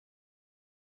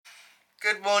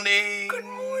Good morning. Good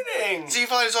morning. So you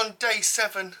find us on day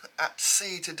 7 at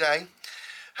sea today.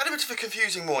 Had a bit of a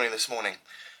confusing morning this morning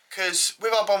because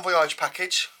with our Bon Voyage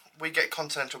package we get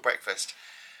continental breakfast.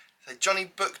 So Johnny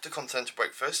booked the continental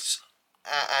breakfast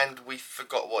and we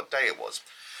forgot what day it was.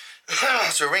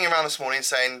 So we're ringing around this morning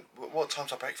saying, what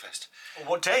time's our breakfast?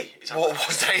 What day is our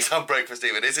What day's our breakfast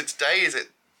even? Is it today? Is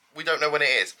it? We don't know when it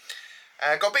is.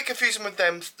 Got a bit confusing with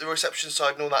them, the reception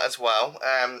side and all that as well.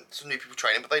 Some new people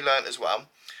training, but they learnt as well.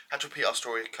 Had to repeat our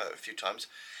story a few times.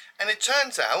 And it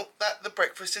turns out that the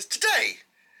breakfast is today.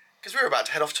 Because we were about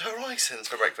to head off to Horizons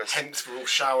for breakfast. Hence we're all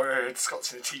showered,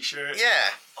 Scott's in a t-shirt.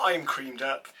 Yeah. I'm creamed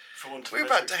up, for want of a We were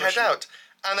better about to head expression. out.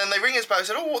 And then they ring us back and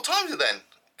said, oh, what time is it then?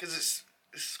 Because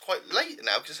it's quite late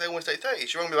now, because it's almost 8:30.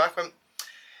 She rang me back and went,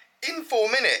 in 4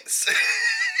 minutes.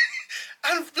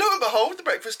 And lo and behold, the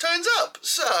breakfast turns up.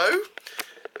 So,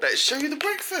 let's show you the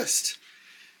breakfast.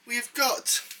 We've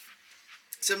got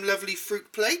some lovely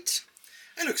fruit plate.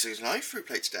 It looks like a nice fruit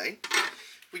plate today.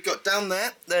 We've got down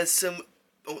there, there's some,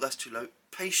 oh that's too low,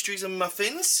 pastries and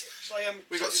muffins.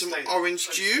 We've got some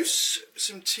orange juice,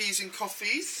 some teas and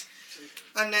coffees,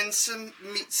 and then some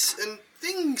meats and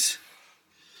things.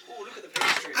 Oh, look at the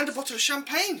pastries. And a bottle of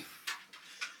champagne.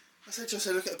 I said to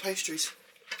her, look at the pastries.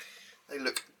 They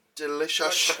look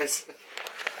delicious.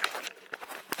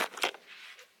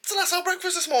 So that's our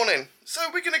breakfast this morning. So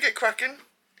we're going to get cracking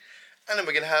and then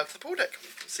we're going to have the pool deck.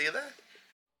 See you there.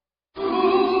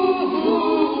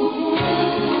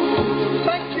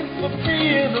 Thank you for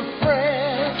being a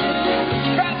friend.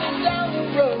 Travel down the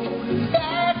road and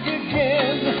back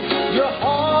again. Your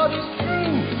heart is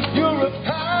true. You're a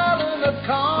pal and a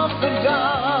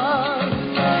confidant.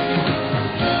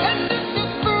 And if you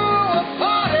threw a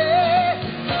party,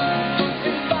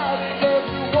 invite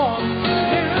everyone to.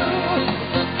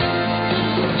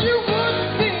 You would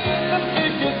be the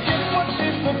biggest gift what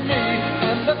you for me.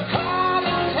 And the card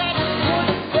and text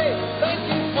would say, thank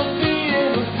you for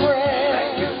being a friend.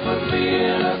 Thank you for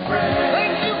being a friend.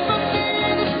 Thank you for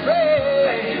being a friend.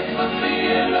 Thank you for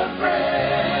being a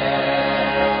friend.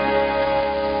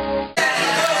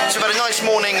 So we've had a nice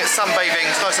morning sunbathing.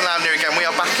 It's nice and loud here again. We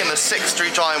are back in the 6th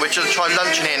Street Dine. We're just trying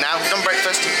lunch in here now. We've done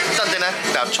breakfast, done dinner.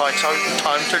 Now time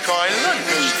to try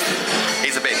lunch.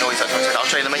 He's a bit noisy, that's what I said. I'll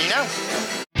show you the menu now.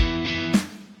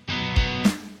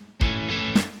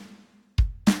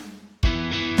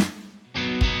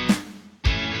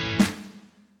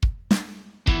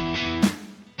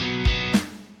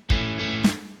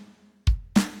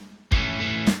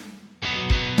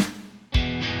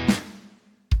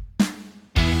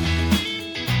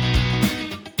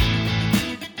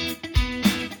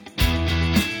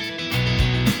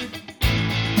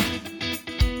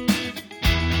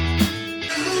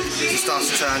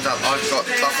 Starter turned up. I've got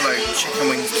buffalo chicken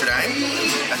wings today,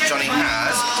 and Johnny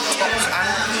has tops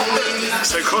and poppers.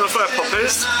 So cauliflower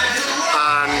poppers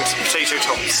and potato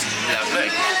tops.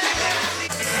 Lovely.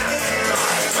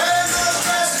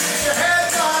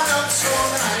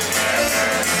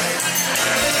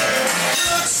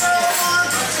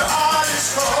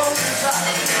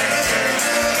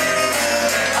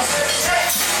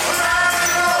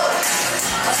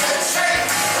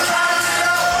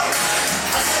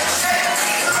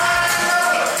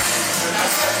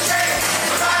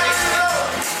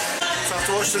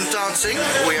 Some dancing.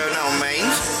 We are now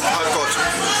mains. I've got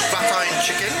flat iron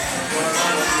chicken.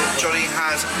 Johnny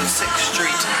has the 6th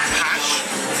Street hash.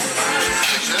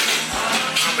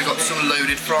 And we got some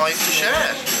loaded fries to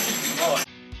share.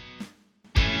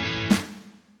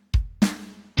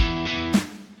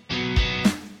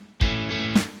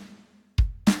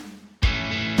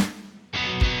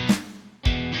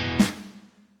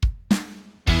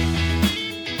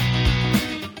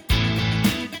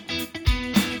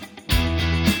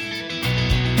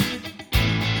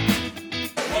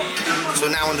 So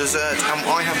now on dessert,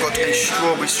 I have got a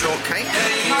strawberry shortcake,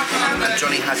 and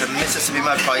Johnny has a Mississippi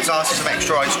mud pie. He's asked for some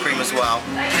extra ice cream as well.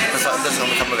 It doesn't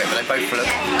normally come with it, but they both look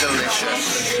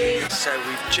delicious. So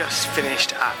we've just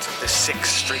finished at the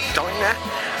 6th Street Diner.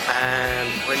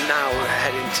 We're now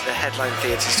heading to the headline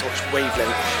theatre to watch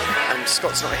Wavelength.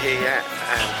 Scott's not here yet.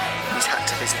 He's had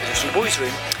to visit the Little Boys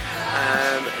Room.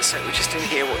 So we're just in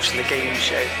here watching the game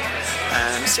show.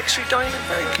 6th Street Diner,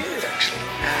 very good actually,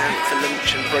 for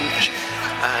lunch and brunch.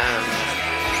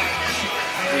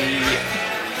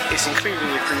 It's including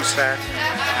your cruise fare.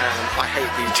 I hate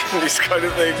doing this kind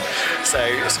of thing, so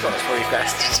Scott's probably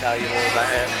best to tell you more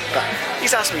about it. But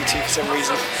he's asked me to for some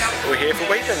reason. We're here for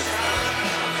Wavelength.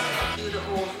 Do the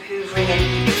whole hoovering and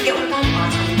you forget all about it by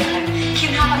the time you get home.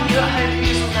 Kim, how about you at home?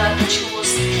 You do all the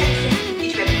chores, everything.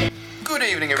 You do everything. Good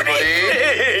evening,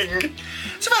 everybody.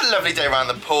 So I've had a lovely day around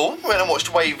the pool. Went and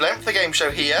watched Wavelength, the game show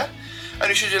here.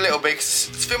 Only showed you a little bit because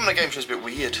filming a game show is a bit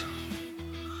weird.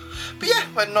 But yeah,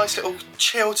 we had a nice little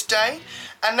chilled day.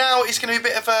 And now it's going to be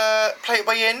a bit of a play it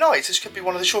by ear night. This could be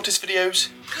one of the shortest videos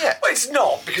yet. Well, it's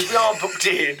not, because we are booked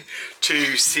in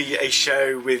to see a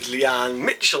show with Leanne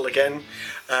Mitchell again.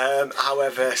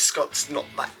 However, Scott's not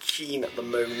that keen at the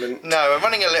moment. No, we're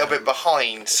running a little bit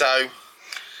behind, so...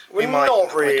 We're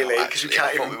not really, because we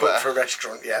can't even book for a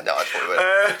restaurant yet. No, I thought we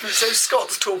were. So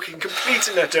Scott's talking complete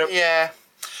and utter. Yeah.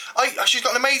 She's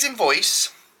got an amazing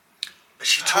voice.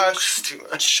 She talks too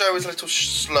Her much. show was a little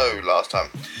slow last time.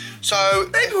 So...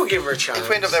 Maybe we'll give her a chance. If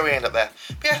we end up there, we end up there.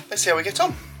 But yeah, let's see how we get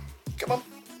on. Come on.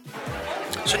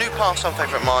 So new pastime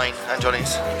favourite of mine and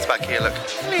Johnny's, it's back here, look.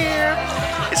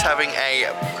 Hello. It's having a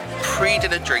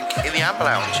pre-dinner drink in the Amber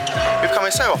Lounge. We've come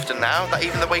here so often now that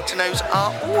even the waiter knows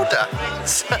our order.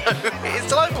 So it's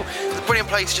delightful. It's a brilliant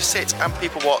place to just sit and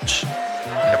people watch.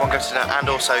 Everyone goes to dinner, and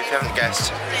also, if you haven't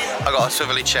guessed, I got a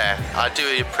swivelly chair. I do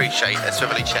appreciate a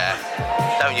swivelly chair.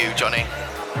 Don't you, Johnny?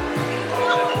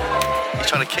 You're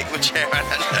trying to kick my chair out,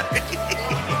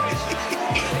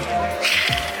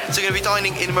 So we're going to be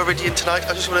dining in Meridian tonight.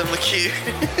 I just went on the queue.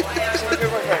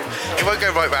 It won't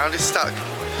go right round, it's stuck.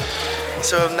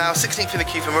 So I'm now 16th in the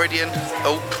queue for Meridian.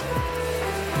 Oh.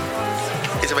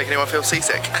 Is it making anyone feel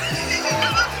seasick?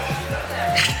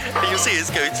 And you'll see us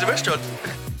going to the restaurant.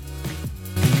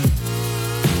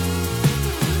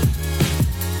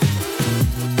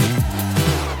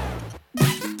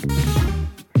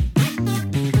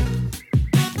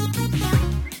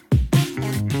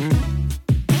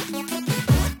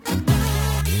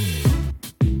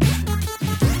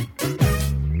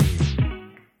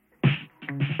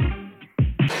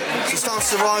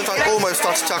 Arrived, I almost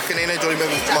started tucking in and Johnny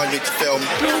reminded me to film.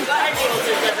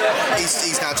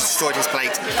 He's now destroyed his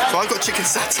plate. So I've got chicken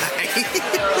satay.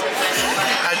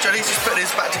 And Johnny's just putting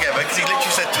his back together because he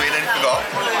literally said to me and then he forgot.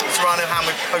 Serrano ham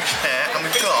with poached pear, and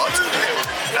we've got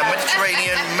a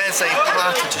Mediterranean meze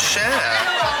platter to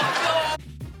share.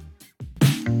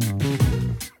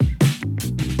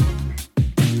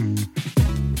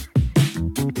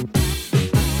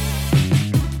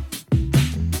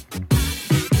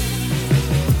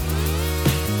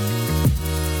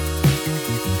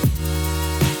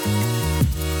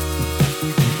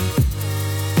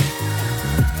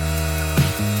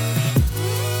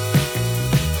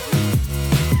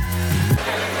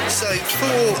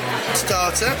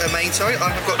 Main, sorry, I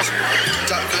have got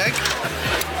duck leg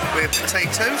with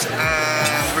potatoes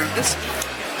and rootless,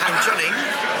 and Johnny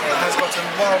has got a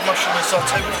wild mushroom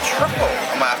risotto with truffle.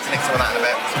 I might have to nick some of that in a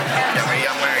bit. Don't really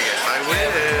yum where he is. I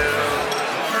will.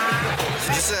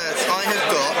 For desserts, I have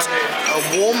got a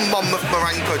warm Monmouth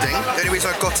meringue pudding. The only reason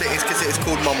I've got it is because it is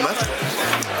called Monmouth.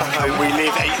 And we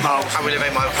live 8 miles. And we live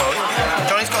 8 miles away.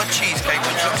 Johnny's got a cheesecake,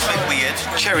 which looks a bit weird.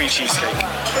 Cherry cheesecake.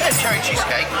 Yeah, cherry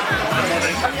cheesecake.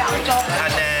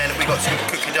 And then we got some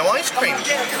cookie dough ice cream,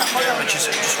 which is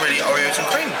just really Oreos and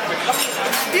cream.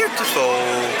 Beautiful.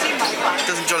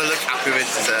 Doesn't Johnny look happy with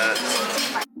his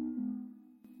desserts?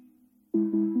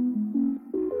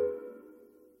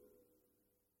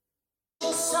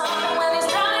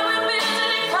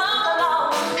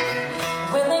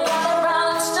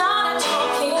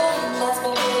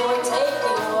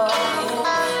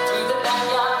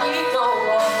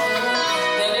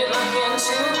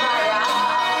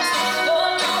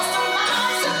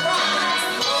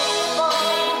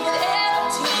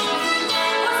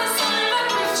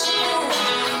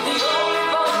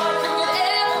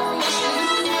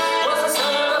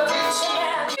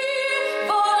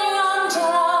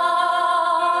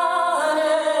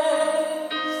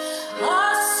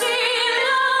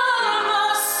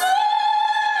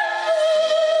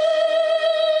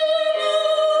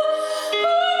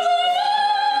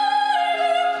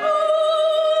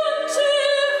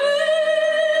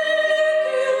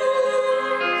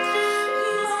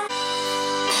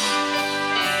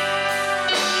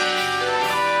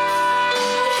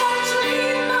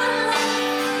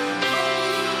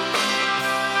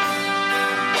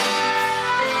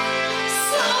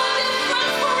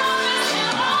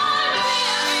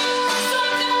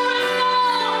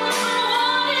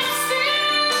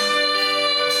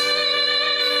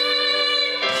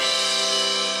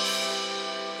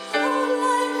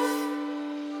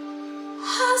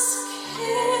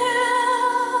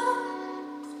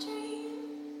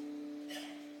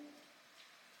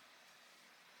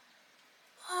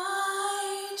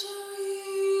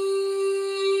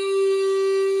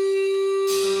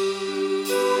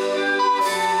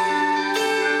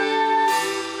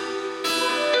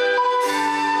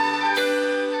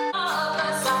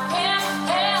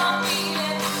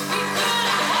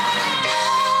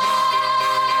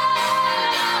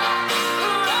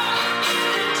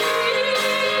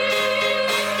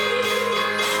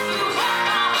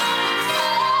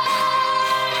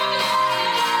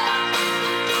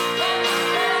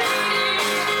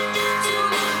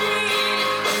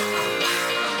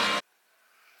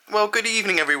 Well, good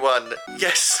evening, everyone.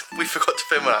 Yes, we forgot to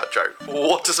film an outro.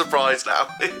 What a surprise now.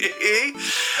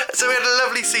 So we had a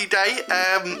lovely sea day.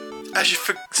 As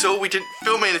you saw, we didn't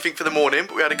film anything for the morning,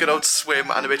 but we had a good old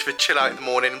swim and a bit of a chill out in the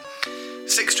morning.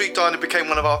 6th Street Diner became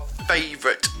one of our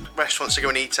favourite restaurants to go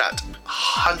and eat at.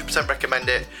 100% recommend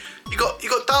it. You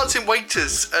got dancing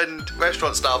waiters and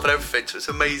restaurant staff and everything, so it's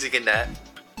amazing in there.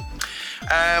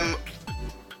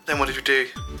 Then what did we do?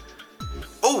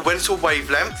 Oh, when it's all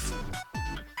Wavelength.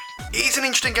 It's an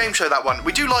interesting game show, that one.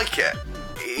 We do like it.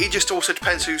 It just also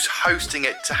depends who's hosting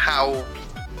it to how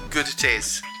good it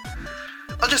is.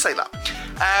 I'll just say that.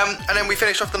 And then we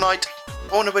finished off the night.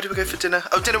 Oh no, where did we go for dinner?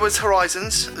 Oh, dinner was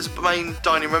Horizons. It was the main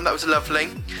dining room. That was lovely.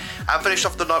 And finished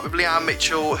off the night with Leanne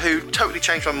Mitchell, who totally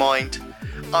changed my mind.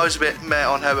 I was a bit meh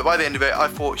on her, but by the end of it, I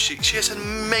thought she has an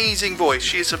amazing voice.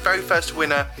 She is the very first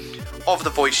winner of The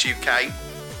Voice UK.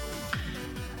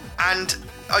 And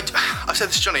I said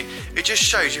this to Johnny, it just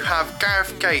shows you have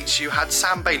Gareth Gates, you had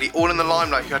Sam Bailey, all in the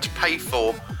limelight who had to pay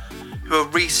for, who are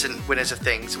recent winners of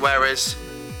things, whereas,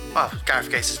 well, Gareth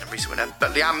Gates isn't a recent winner,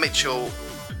 but Leanne Mitchell,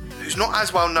 who's not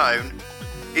as well known,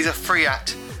 is a free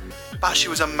act, but she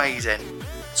was amazing.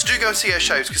 So do go and see her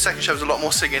shows, because second show was a lot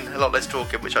more singing, a lot less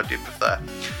talking, which I do prefer.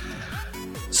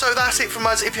 So that's it from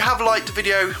us. If you have liked the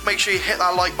video, make sure you hit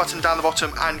that like button down the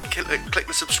bottom and click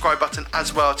the subscribe button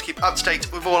as well to keep up to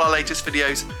date with all our latest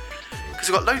videos, because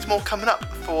we've got loads more coming up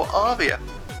for Arvia.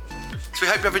 So we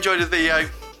hope you have enjoyed the video.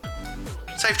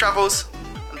 Safe travels,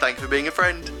 and thank you for being a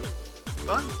friend.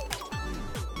 Bye.